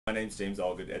My name is James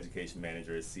Allgood, Education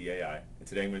Manager at CAI, and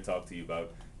today I'm going to talk to you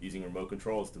about using remote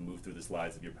controls to move through the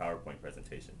slides of your PowerPoint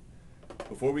presentation.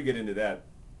 Before we get into that,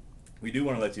 we do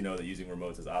want to let you know that using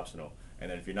remotes is optional,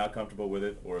 and that if you're not comfortable with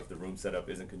it, or if the room setup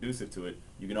isn't conducive to it,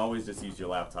 you can always just use your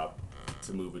laptop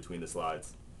to move between the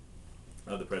slides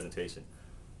of the presentation.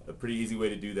 A pretty easy way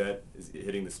to do that is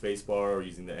hitting the space bar or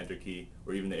using the enter key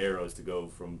or even the arrows to go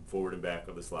from forward and back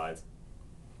of the slides.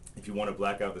 If you want to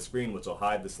black out the screen, which will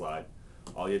hide the slide,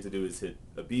 all you have to do is hit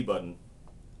a B button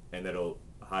and that'll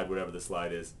hide whatever the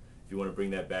slide is. If you want to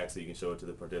bring that back so you can show it to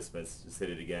the participants, just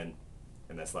hit it again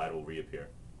and that slide will reappear.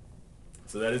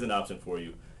 So that is an option for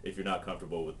you if you're not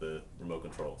comfortable with the remote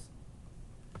controls.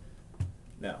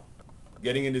 Now,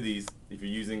 getting into these, if you're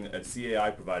using a CAI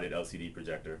provided LCD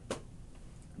projector,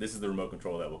 this is the remote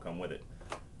control that will come with it.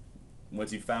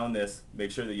 Once you've found this, make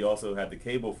sure that you also have the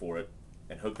cable for it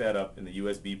and hook that up in the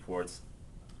USB ports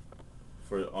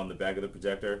on the back of the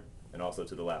projector and also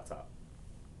to the laptop.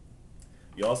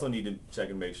 You also need to check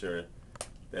and make sure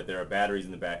that there are batteries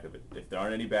in the back of it. If there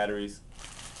aren't any batteries,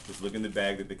 just look in the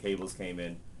bag that the cables came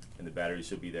in and the batteries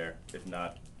should be there. If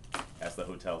not, ask the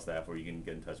hotel staff or you can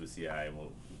get in touch with CAI and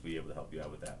we'll be able to help you out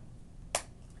with that.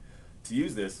 To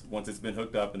use this, once it's been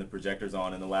hooked up and the projector's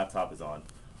on and the laptop is on,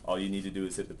 all you need to do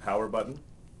is hit the power button,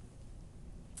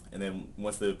 and then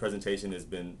once the presentation has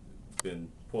been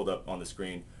pulled up on the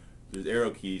screen, there's arrow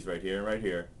keys right here and right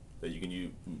here that you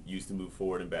can use to move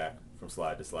forward and back from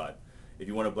slide to slide. If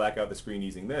you want to black out the screen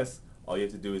using this, all you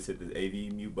have to do is hit the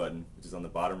AV mute button, which is on the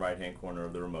bottom right hand corner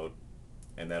of the remote,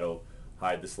 and that'll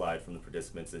hide the slide from the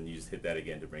participants, and you just hit that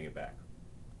again to bring it back.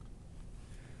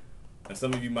 And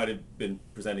some of you might have been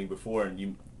presenting before,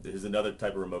 and there's another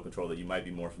type of remote control that you might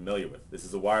be more familiar with. This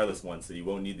is a wireless one, so you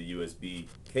won't need the USB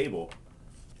cable,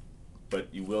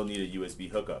 but you will need a USB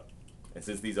hookup. And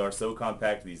since these are so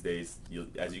compact these days,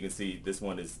 as you can see, this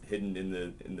one is hidden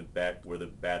in the back where the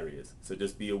battery is. So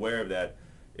just be aware of that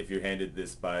if you're handed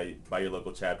this by your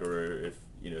local chapter, or if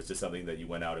it's just something that you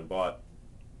went out and bought,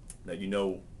 that you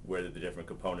know where the different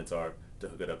components are to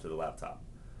hook it up to the laptop.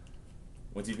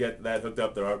 Once you get that hooked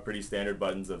up, there are pretty standard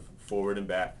buttons of forward and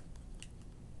back,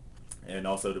 and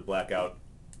also to black out,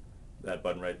 that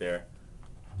button right there.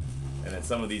 And then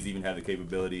some of these even have the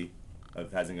capability of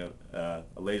having a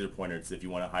laser pointer if you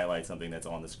want to highlight something that's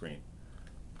on the screen.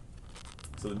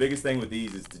 So the biggest thing with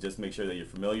these is to just make sure that you're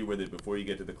familiar with it before you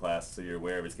get to the class, so you're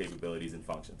aware of its capabilities and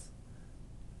functions.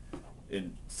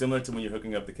 And similar to when you're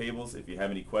hooking up the cables, if you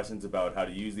have any questions about how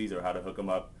to use these or how to hook them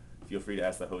up, feel free to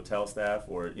ask the hotel staff,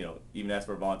 or even ask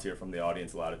for a volunteer from the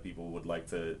audience. A lot of people would like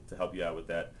to help you out with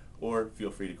that, or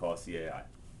feel free to call CAI.